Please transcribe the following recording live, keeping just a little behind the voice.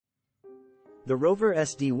The Rover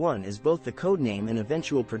SD1 is both the code name and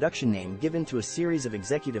eventual production name given to a series of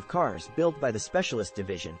executive cars built by the Specialist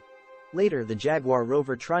Division, later the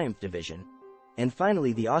Jaguar-Rover-Triumph Division, and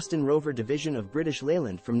finally the Austin Rover Division of British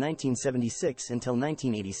Leyland from 1976 until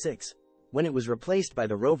 1986, when it was replaced by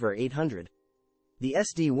the Rover 800. The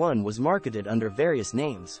SD1 was marketed under various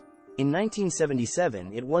names. In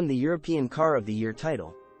 1977 it won the European Car of the Year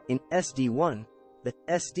title. In SD1, the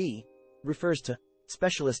SD refers to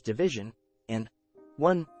Specialist Division, and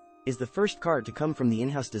 1 is the first car to come from the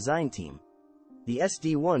in-house design team. The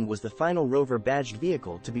SD1 was the final Rover badged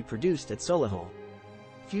vehicle to be produced at Solihull.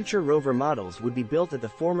 Future Rover models would be built at the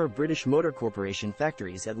former British Motor Corporation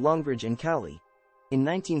factories at Longbridge and Cowley. In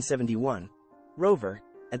 1971, Rover,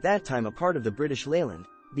 at that time a part of the British Leyland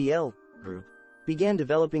 (BL) group, began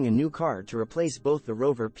developing a new car to replace both the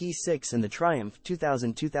Rover P6 and the Triumph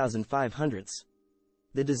 2500s.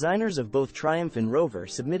 The designers of both Triumph and Rover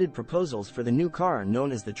submitted proposals for the new car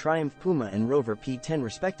known as the Triumph Puma and Rover P10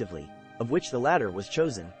 respectively, of which the latter was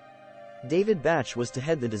chosen. David Batch was to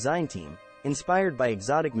head the design team, inspired by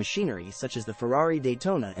exotic machinery such as the Ferrari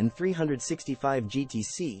Daytona and 365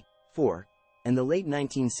 GTC-4, and the late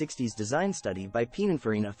 1960s design study by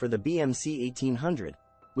Pininfarina for the BMC 1800,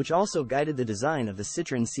 which also guided the design of the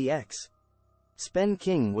Citroën CX. Spen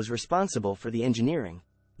King was responsible for the engineering.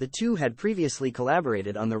 The two had previously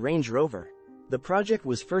collaborated on the Range Rover. The project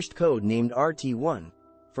was first code-named RT1,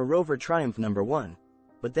 for Rover Triumph No. 1,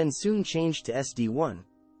 but then soon changed to SD1,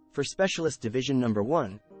 for Specialist Division No.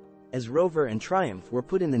 1, as Rover and Triumph were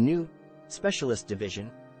put in the new Specialist Division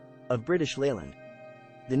of British Leyland.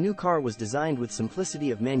 The new car was designed with simplicity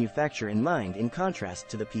of manufacture in mind in contrast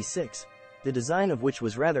to the P6, the design of which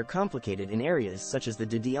was rather complicated in areas such as the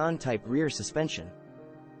de Dion-type rear suspension.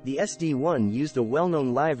 The SD1 used a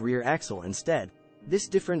well-known live rear axle instead. This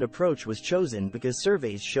different approach was chosen because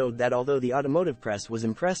surveys showed that although the automotive press was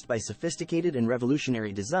impressed by sophisticated and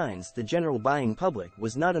revolutionary designs, the general buying public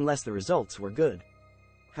was not unless the results were good.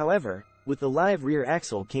 However, with the live rear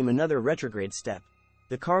axle came another retrograde step.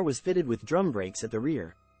 The car was fitted with drum brakes at the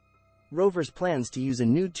rear. Rover's plans to use a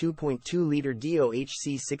new 2.2-liter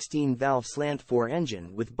DOHC 16-valve slant-4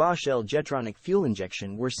 engine with Bosch L-Jetronic fuel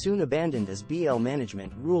injection were soon abandoned as BL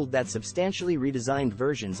management ruled that substantially redesigned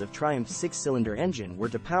versions of Triumph's 6-cylinder engine were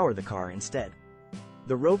to power the car instead.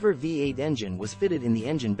 The Rover V8 engine was fitted in the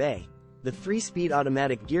engine bay. The 3-speed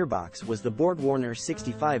automatic gearbox was the Borg-Warner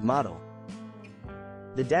 65 model.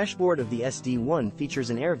 The dashboard of the SD1 features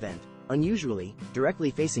an air vent, unusually,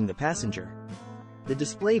 directly facing the passenger. The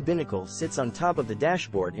display binnacle sits on top of the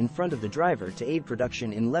dashboard in front of the driver to aid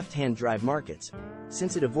production in left-hand drive markets,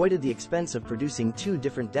 since it avoided the expense of producing two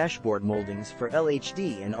different dashboard moldings for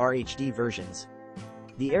LHD and RHD versions.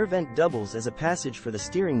 The air vent doubles as a passage for the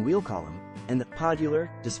steering wheel column, and the podular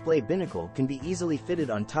display binnacle can be easily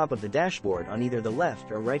fitted on top of the dashboard on either the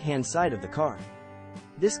left or right-hand side of the car.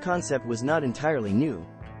 This concept was not entirely new.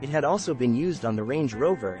 It had also been used on the Range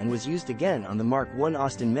Rover and was used again on the Mark I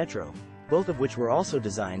Austin Metro, both of which were also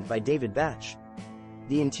designed by David Batch.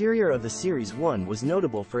 The interior of the Series 1 was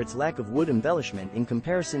notable for its lack of wood embellishment in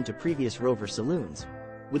comparison to previous Rover saloons,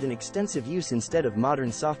 with an extensive use instead of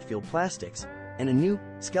modern soft-feel plastics, and a new,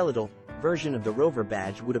 skeletal, version of the Rover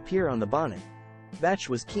badge would appear on the bonnet. Batch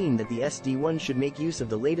was keen that the SD1 should make use of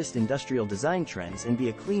the latest industrial design trends and be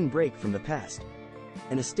a clean break from the past.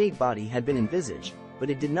 An estate body had been envisaged, but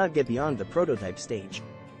it did not get beyond the prototype stage.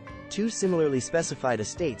 Two similarly specified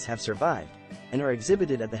estates have survived, and are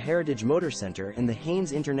exhibited at the Heritage Motor Center and the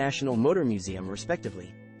Haynes International Motor Museum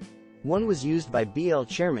respectively. One was used by BL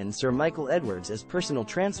chairman Sir Michael Edwards as personal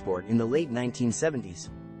transport in the late 1970s.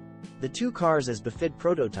 The two cars as befit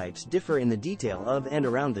prototypes differ in the detail of and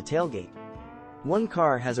around the tailgate. One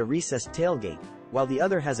car has a recessed tailgate, while the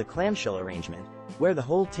other has a clamshell arrangement, where the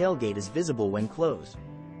whole tailgate is visible when closed.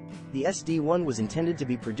 The SD1 was intended to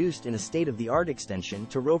be produced in a state-of-the-art extension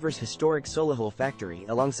to Rover's historic Solihull factory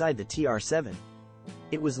alongside the TR7.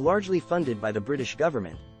 It was largely funded by the British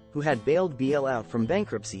government, who had bailed BL out from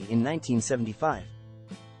bankruptcy in 1975.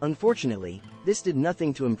 Unfortunately, this did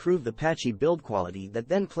nothing to improve the patchy build quality that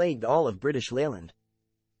then plagued all of British Leyland.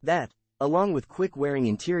 That, along with quick-wearing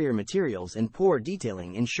interior materials and poor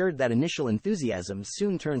detailing, ensured that initial enthusiasm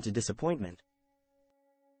soon turned to disappointment.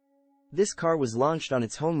 This car was launched on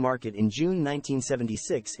its home market in June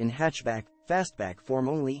 1976 in hatchback, fastback form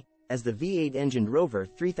only, as the V8-engined Rover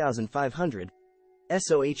 3500.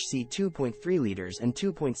 SOHC 2.3 liters and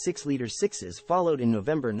 2.6 liter 6s followed in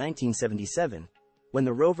November 1977, when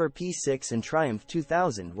the Rover P6 and Triumph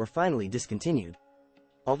 2000 were finally discontinued.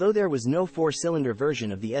 Although there was no 4-cylinder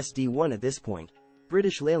version of the SD1 at this point,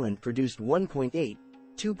 British Leyland produced 1.8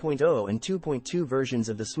 2.0 and 2.2 versions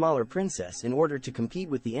of the smaller Princess in order to compete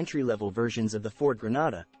with the entry-level versions of the Ford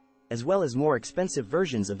Granada, as well as more expensive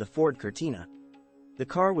versions of the Ford Cortina. The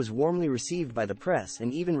car was warmly received by the press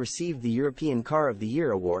and even received the European Car of the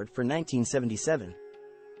Year award for 1977.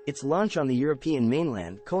 Its launch on the European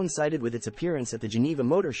mainland coincided with its appearance at the Geneva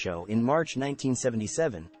Motor Show in March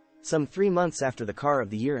 1977, some 3 months after the Car of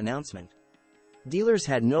the Year announcement. Dealers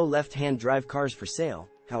had no left-hand drive cars for sale,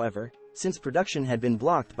 however, since production had been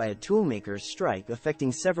blocked by a toolmaker's strike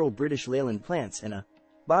affecting several British Leyland plants and a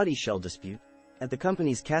body shell dispute at the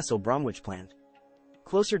company's Castle Bromwich plant.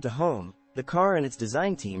 Closer to home, the car and its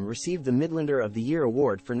design team received the Midlander of the Year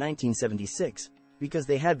award for 1976, because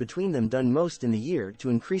they had between them done most in the year to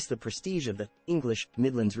increase the prestige of the English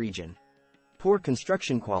Midlands region. Poor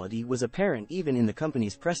construction quality was apparent even in the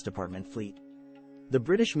company's press department fleet. The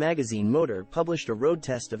British magazine Motor published a road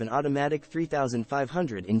test of an automatic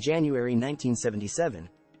 3500 in January 1977,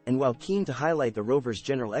 and while keen to highlight the Rover's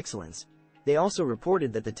general excellence, they also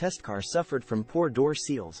reported that the test car suffered from poor door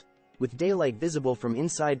seals, with daylight visible from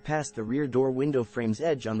inside past the rear door window frame's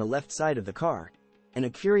edge on the left side of the car, and a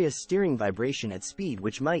curious steering vibration at speed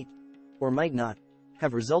which might, or might not,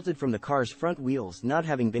 have resulted from the car's front wheels not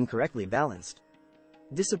having been correctly balanced.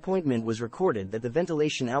 Disappointment was recorded that the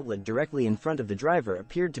ventilation outlet directly in front of the driver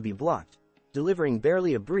appeared to be blocked, delivering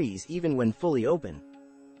barely a breeze even when fully open.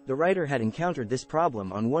 The writer had encountered this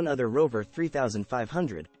problem on one other Rover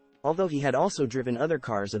 3500, although he had also driven other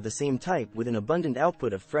cars of the same type with an abundant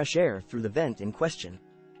output of fresh air through the vent in question.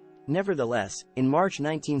 Nevertheless, in March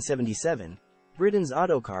 1977, Britain's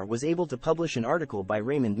Autocar was able to publish an article by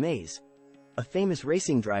Raymond Mays, a famous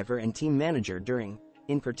racing driver and team manager during,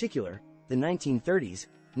 in particular, the 1930s,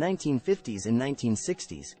 1950s and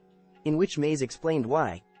 1960s, in which Mays explained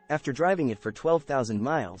why, after driving it for 12,000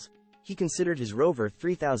 miles, he considered his Rover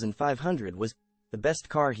 3500 was the best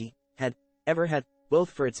car he had ever had, both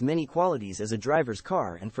for its many qualities as a driver's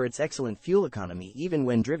car and for its excellent fuel economy even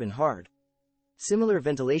when driven hard. Similar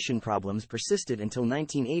ventilation problems persisted until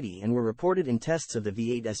 1980 and were reported in tests of the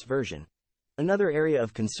V8's version. Another area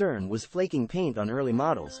of concern was flaking paint on early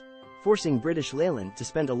models, forcing British Leyland to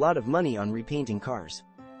spend a lot of money on repainting cars.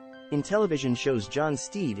 In television shows, John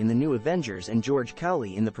Steed in The New Avengers and George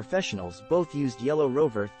Cowley in The Professionals both used yellow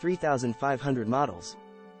Rover 3500 models.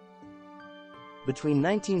 Between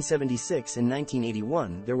 1976 and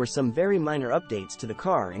 1981 there were some very minor updates to the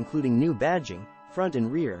car, including new badging, front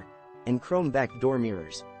and rear, and chrome back door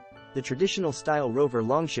mirrors. The traditional style Rover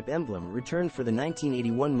longship emblem returned for the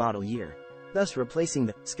 1981 model year, thus replacing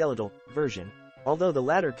the skeletal version, although the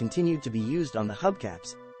latter continued to be used on the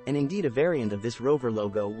hubcaps, and indeed a variant of this Rover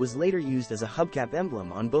logo was later used as a hubcap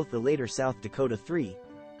emblem on both the later South Dakota 3,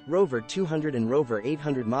 Rover 200 and Rover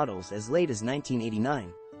 800 models as late as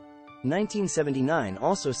 1989. 1979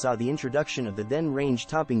 also saw the introduction of the then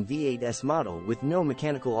range-topping V8s model with no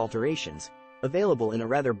mechanical alterations, available in a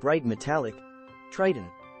rather bright metallic, Triton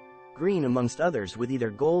green amongst others, with either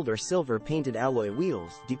gold or silver painted alloy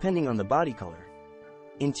wheels depending on the body color.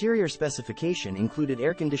 Interior specification included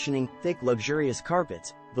air conditioning, thick luxurious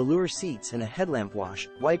carpets, velour seats and a headlamp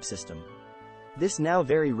wipe system. This now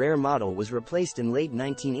very rare model was replaced in late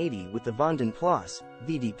 1980 with the Van den Plas,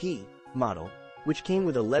 VDP, model, which came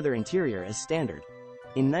with a leather interior as standard.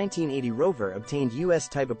 In 1980 Rover obtained U.S.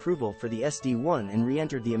 type approval for the SD1 and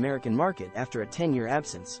re-entered the American market after a 10-year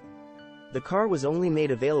absence. The car was only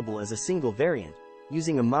made available as a single variant,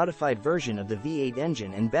 using a modified version of the V8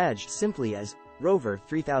 engine and badged simply as Rover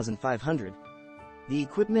 3500. The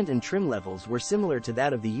equipment and trim levels were similar to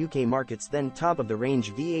that of the UK market's then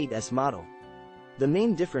top-of-the-range V8s model. The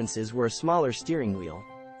main differences were a smaller steering wheel,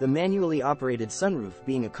 the manually operated sunroof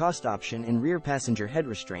being a cost option, and rear passenger head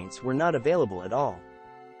restraints were not available at all.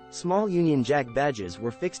 Small Union Jack badges were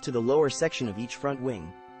fixed to the lower section of each front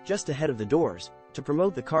wing, just ahead of the doors, to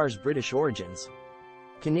promote the car's British origins.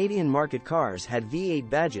 Canadian market cars had V8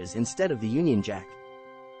 badges instead of the Union Jack.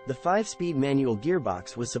 The 5-speed manual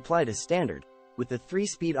gearbox was supplied as standard, with the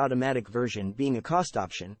 3-speed automatic version being a cost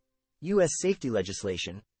option. U.S. safety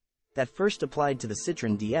legislation, that first applied to the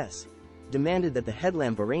Citroën DS, demanded that the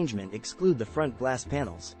headlamp arrangement exclude the front glass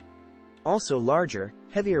panels. Also larger,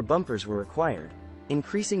 heavier bumpers were required,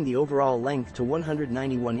 increasing the overall length to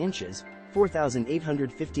 191 inches,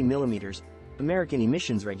 4,850 millimeters. American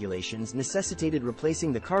emissions regulations necessitated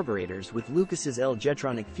replacing the carburetors with Lucas's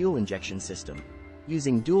L-Jetronic fuel injection system,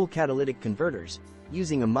 using dual catalytic converters,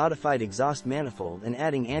 using a modified exhaust manifold and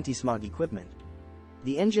adding anti-smog equipment.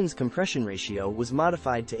 The engine's compression ratio was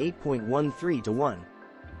modified to 8.13 to 1.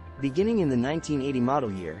 Beginning in the 1980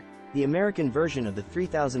 model year, The American version of the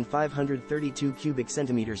 3,532 cubic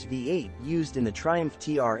centimeters V8 used in the Triumph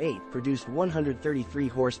TR8 produced 133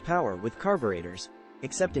 horsepower with carburetors,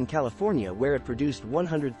 except in California where it produced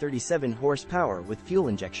 137 horsepower with fuel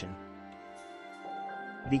injection.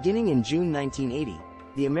 Beginning in June 1980,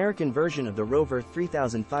 the American version of the Rover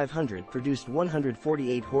 3500 produced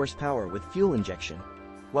 148 horsepower with fuel injection,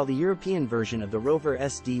 while the European version of the Rover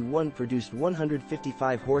SD1 produced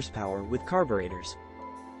 155 horsepower with carburetors.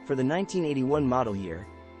 For the 1981 model year,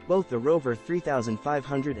 both the Rover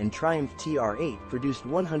 3500 and Triumph TR8 produced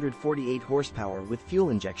 148 horsepower with fuel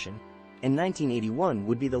injection, and 1981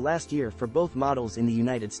 would be the last year for both models in the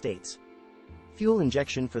United States. Fuel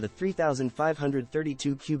injection for the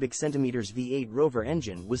 3,532 cubic centimeters V8 Rover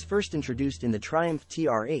engine was first introduced in the Triumph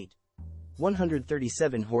TR8,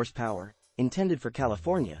 137 horsepower, intended for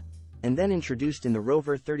California, and then introduced in the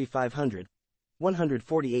Rover 3500,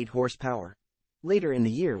 148 horsepower, later in the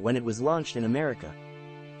year when it was launched in America.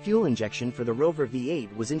 Fuel injection for the Rover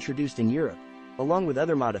V8 was introduced in Europe, along with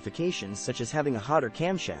other modifications such as having a hotter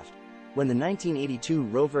camshaft, when the 1982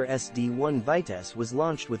 Rover SD1 Vitesse was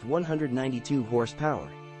launched with 192 horsepower.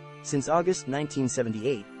 Since August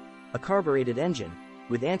 1978, a carbureted engine,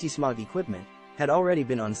 with anti-smog equipment, had already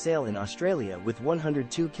been on sale in Australia with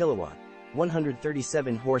 102 kilowatt,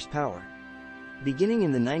 137 horsepower. Beginning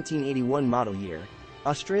in the 1981 model year,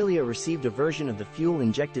 Australia received a version of the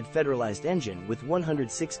fuel-injected federalized engine with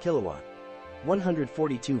 106 kilowatt,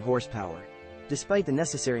 142 horsepower. Despite the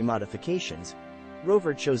necessary modifications,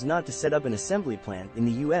 Rover chose not to set up an assembly plant in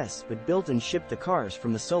the US but built and shipped the cars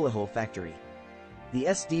from the Solihull factory. The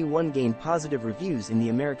SD1 gained positive reviews in the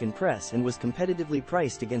American press and was competitively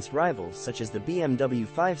priced against rivals such as the BMW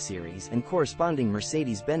 5 Series and corresponding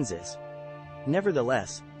Mercedes-Benzes.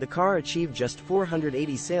 Nevertheless, the car achieved just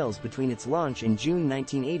 480 sales between its launch in June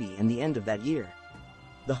 1980 and the end of that year.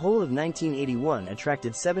 The whole of 1981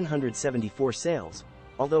 attracted 774 sales,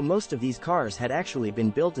 although most of these cars had actually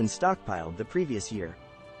been built and stockpiled the previous year.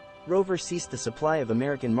 Rover ceased the supply of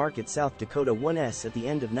American market South Dakota 1S at the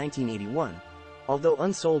end of 1981, although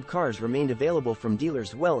unsold cars remained available from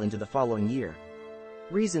dealers well into the following year.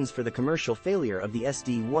 Reasons for the commercial failure of the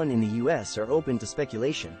SD1 in the US are open to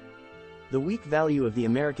speculation. The weak value of the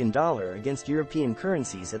American dollar against European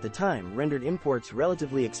currencies at the time rendered imports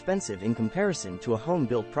relatively expensive in comparison to a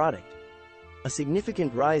home-built product. A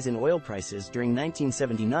significant rise in oil prices during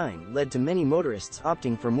 1979 led to many motorists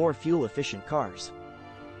opting for more fuel-efficient cars.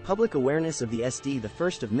 Public awareness of the SD the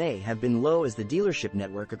 1st of May have been low as the dealership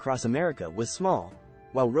network across America was small,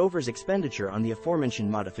 while Rover's expenditure on the aforementioned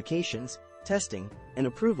modifications, testing, and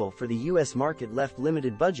approval for the US market left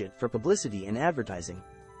limited budget for publicity and advertising.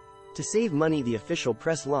 To save money, the official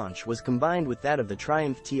press launch was combined with that of the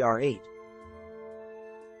Triumph TR8.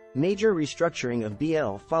 Major restructuring of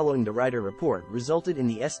BL following the Ryder report resulted in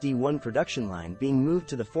the SD1 production line being moved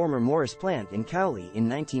to the former Morris plant in Cowley in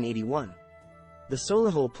 1981. The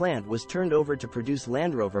Solihull plant was turned over to produce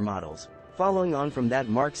Land Rover models, following on from that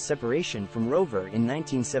marque's separation from Rover in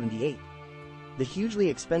 1978. The hugely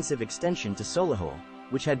expensive extension to Solihull,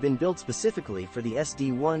 which had been built specifically for the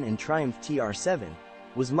SD1 and Triumph TR7,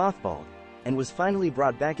 was mothballed, and was finally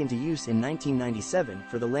brought back into use in 1997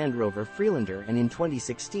 for the Land Rover Freelander and in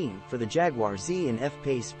 2016 for the Jaguar Z and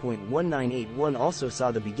F-Pace. 1981 also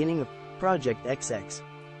saw the beginning of Project XX,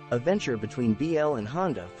 a venture between BL and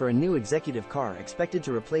Honda for a new executive car expected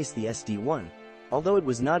to replace the SD1, although it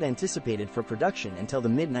was not anticipated for production until the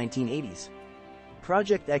mid-1980s.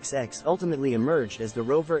 Project XX ultimately emerged as the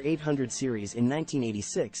Rover 800 series in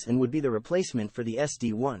 1986 and would be the replacement for the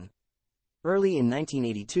SD1. Early in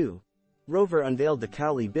 1982, Rover unveiled the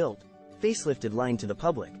Cowley-built, facelifted line to the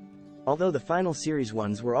public, although the final series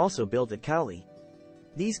ones were also built at Cowley.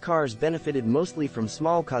 These cars benefited mostly from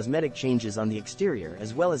small cosmetic changes on the exterior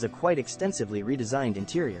as well as a quite extensively redesigned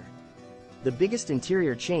interior. The biggest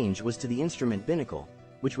interior change was to the instrument binnacle,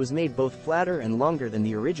 which was made both flatter and longer than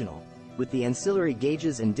the original, with the ancillary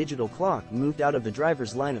gauges and digital clock moved out of the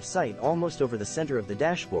driver's line of sight almost over the center of the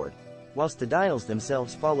dashboard, whilst the dials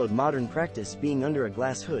themselves followed modern practice, being under a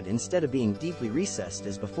glass hood instead of being deeply recessed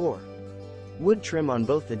as before. Wood trim on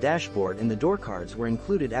both the dashboard and the door cards were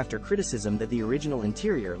included after criticism that the original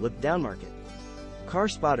interior looked downmarket. Car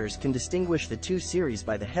spotters can distinguish the 2 Series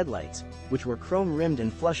by the headlights, which were chrome-rimmed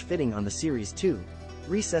and flush-fitting on the Series 2,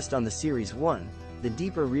 recessed on the Series 1, the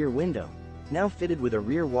deeper rear window, now fitted with a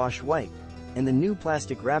rear wash wipe, and the new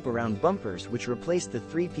plastic wraparound bumpers which replaced the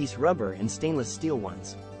 3-piece rubber and stainless steel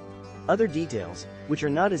ones. Other details, which are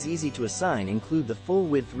not as easy to assign, include the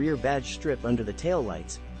full-width rear badge strip under the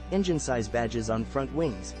taillights, engine size badges on front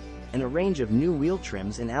wings, and a range of new wheel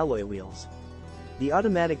trims and alloy wheels. The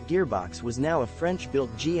automatic gearbox was now a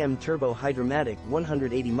French-built GM Turbo-Hydromatic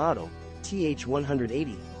 180 model,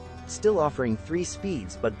 TH180, still offering 3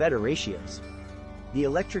 speeds but better ratios. The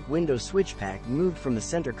electric window switch pack moved from the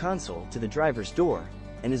center console to the driver's door,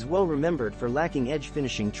 and is well remembered for lacking edge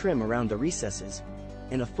finishing trim around the recesses,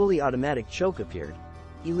 and a fully automatic choke appeared,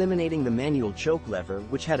 eliminating the manual choke lever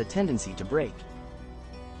which had a tendency to break.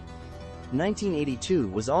 1982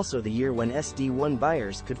 was also the year when SD1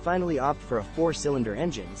 buyers could finally opt for a 4-cylinder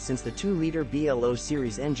engine, since the 2-liter BLO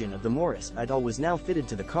series engine of the Morris Idol was now fitted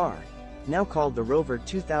to the car, now called the Rover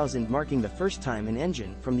 2000, marking the first time an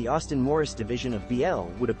engine from the Austin Morris division of BL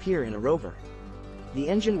would appear in a Rover. The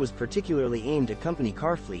engine was particularly aimed at company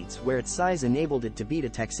car fleets where its size enabled it to beat a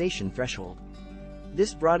taxation threshold.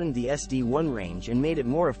 This broadened the SD1 range and made it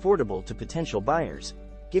more affordable to potential buyers,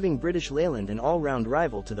 giving British Leyland an all-round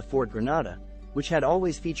rival to the Ford Granada, which had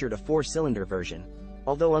always featured a 4-cylinder version,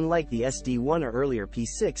 although unlike the SD1 or earlier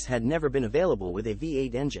P6 had never been available with a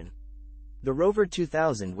V8 engine. The Rover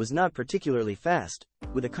 2000 was not particularly fast,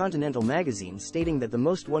 with a Continental magazine stating that the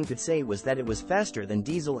most one could say was that it was faster than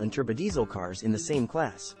diesel and turbodiesel cars in the same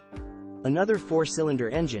class. Another 4-cylinder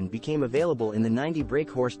engine became available in the 90 brake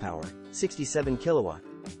horsepower, 67 kilowatt,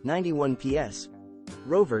 91 PS,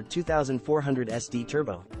 Rover 2400 SD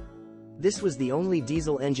Turbo. This was the only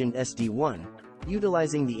diesel-engined SD1,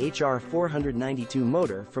 utilizing the HR492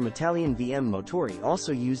 motor from Italian VM Motori,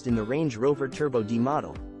 also used in the Range Rover Turbo D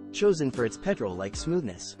model, chosen for its petrol-like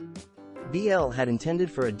smoothness. BL had intended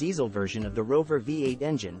for a diesel version of the Rover V8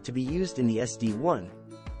 engine to be used in the SD1,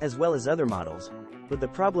 as well as other models, but the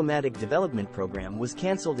problematic development program was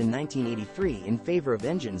cancelled in 1983 in favor of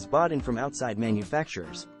engines bought in from outside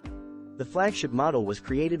manufacturers. The flagship model was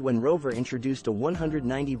created when Rover introduced a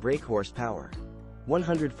 190 brake horsepower,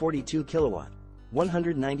 142 kilowatt,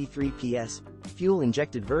 193 PS,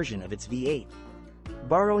 fuel-injected version of its V8.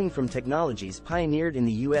 Borrowing from technologies pioneered in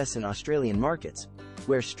the US and Australian markets,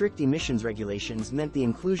 where strict emissions regulations meant the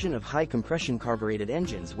inclusion of high-compression carbureted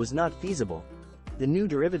engines was not feasible, the new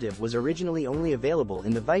derivative was originally only available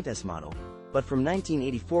in the Vitesse model, but from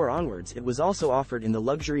 1984 onwards it was also offered in the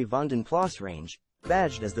luxury Vanden Plas range,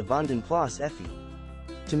 badged as the Vanden Plas FE.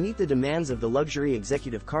 To meet the demands of the luxury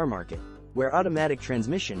executive car market, where automatic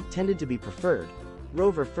transmission tended to be preferred,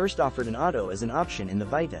 Rover first offered an auto as an option in the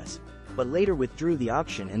Vitesse, but later withdrew the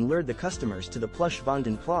option and lured the customers to the plush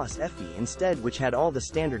Vanden Plas FE instead, which had all the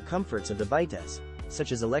standard comforts of the Vitesse,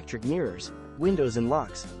 such as electric mirrors, windows and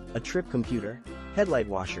locks, a trip computer, headlight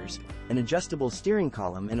washers, an adjustable steering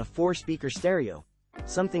column and a 4-speaker stereo,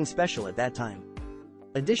 something special at that time.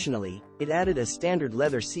 Additionally, it added as standard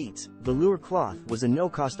leather seats, velour cloth was a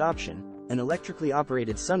no-cost option, an electrically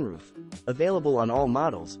operated sunroof, available on all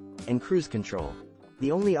models, and cruise control,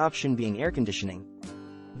 the only option being air conditioning.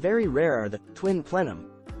 Very rare are the twin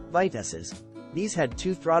plenum Vitesses. These had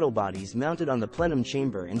 2 throttle bodies mounted on the plenum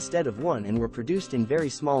chamber instead of one and were produced in very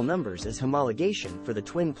small numbers as homologation for the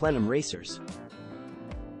twin plenum racers.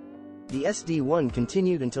 The SD1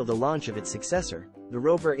 continued until the launch of its successor, the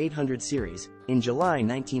Rover 800 series, in July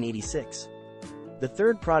 1986. The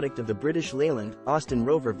third product of the British Leyland, Austin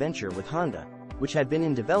Rover venture with Honda, which had been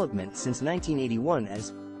in development since 1981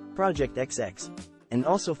 as Project XX, and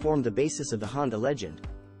also formed the basis of the Honda Legend.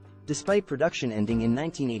 Despite production ending in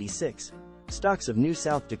 1986, stocks of new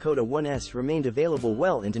South Dakota 1S remained available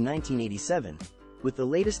well into 1987, with the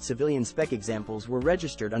latest civilian spec examples were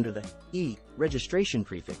registered under the E registration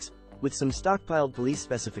prefix, with some stockpiled police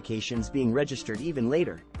specifications being registered even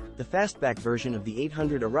later. The fastback version of the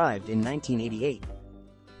 800 arrived in 1988.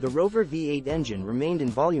 The Rover V8 engine remained in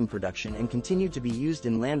volume production and continued to be used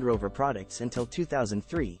in Land Rover products until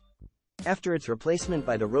 2003. After its replacement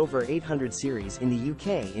by the Rover 800 series in the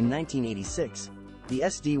UK in 1986, the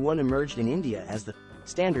SD1 emerged in India as the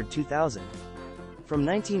Standard 2000. From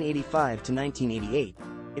 1985 to 1988,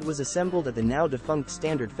 it was assembled at the now-defunct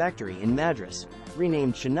Standard factory in Madras,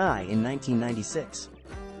 renamed Chennai in 1996.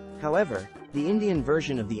 However, the Indian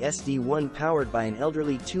version of the SD1, powered by an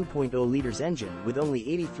elderly 2.0 liters engine with only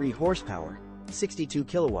 83 horsepower, 62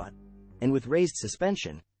 kilowatt, and with raised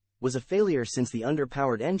suspension, was a failure since the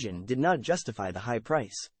underpowered engine did not justify the high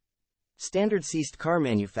price. Standard ceased car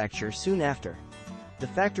manufacture soon after. The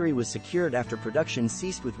factory was secured after production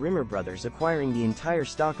ceased, with Rimmer Brothers acquiring the entire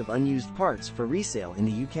stock of unused parts for resale in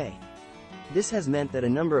the UK. This has meant that a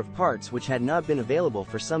number of parts which had not been available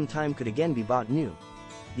for some time could again be bought new.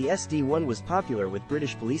 The SD1 was popular with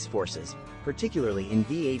British police forces, particularly in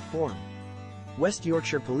V8 form. West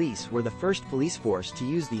Yorkshire Police were the first police force to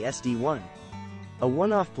use the SD1. A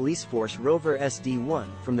one-off police force Rover SD1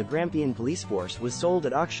 from the Grampian Police Force was sold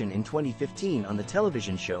at auction in 2015 on the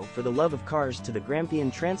television show For the Love of Cars to the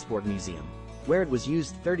Grampian Transport Museum, where it was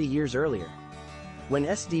used 30 years earlier. When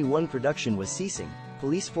SD1 production was ceasing,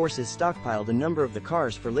 police forces stockpiled a number of the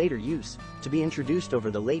cars for later use, to be introduced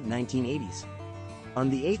over the late 1980s.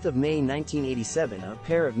 On the 8th of May 1987, a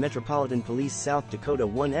pair of Metropolitan Police South Dakota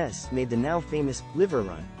 1S made the now famous liver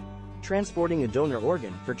run, transporting a donor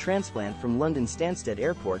organ for transplant from London Stansted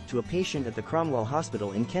Airport to a patient at the Cromwell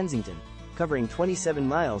Hospital in Kensington, covering 27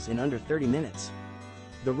 miles in under 30 minutes.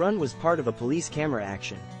 The run was part of a police camera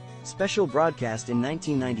action special broadcast in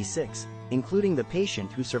 1996, including the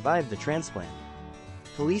patient who survived the transplant.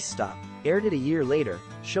 Police Stop aired it a year later,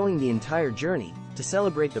 showing the entire journey, to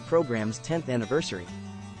celebrate the program's 10th anniversary.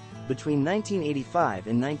 Between 1985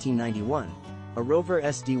 and 1991, a Rover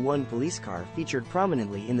SD1 police car featured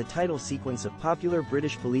prominently in the title sequence of popular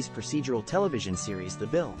British police procedural television series The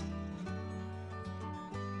Bill.